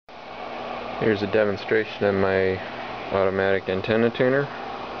Here's a demonstration of my automatic antenna tuner.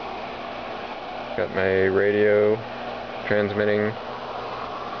 Got my radio transmitting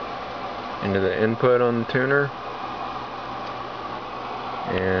into the input on the tuner,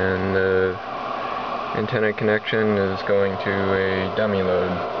 and the antenna connection is going to a dummy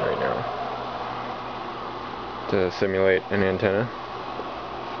load right now to simulate an antenna.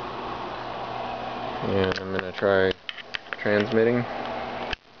 And I'm going to try transmitting.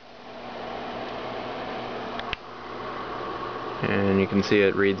 And you can see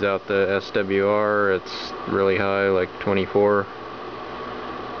it reads out the SWR. It's really high, like 24.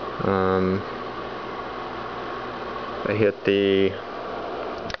 I hit the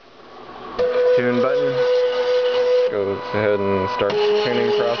tune button. Goes ahead and starts the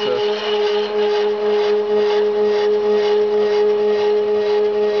tuning process.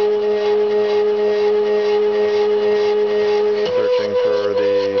 Searching for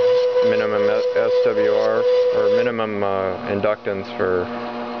the minimum SWR, or minimum inductance for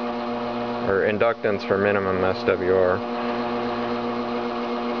minimum SWR.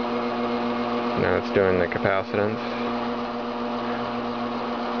 Now it's doing the capacitance.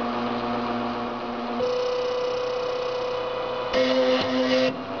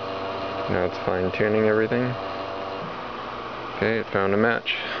 Now it's fine-tuning everything. Okay, it found a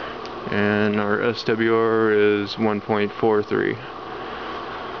match. And our SWR is 1.43.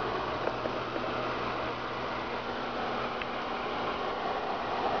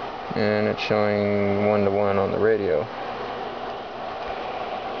 And it's showing 1-to-1 on the radio.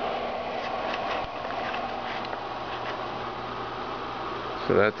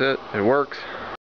 So that's it. It works.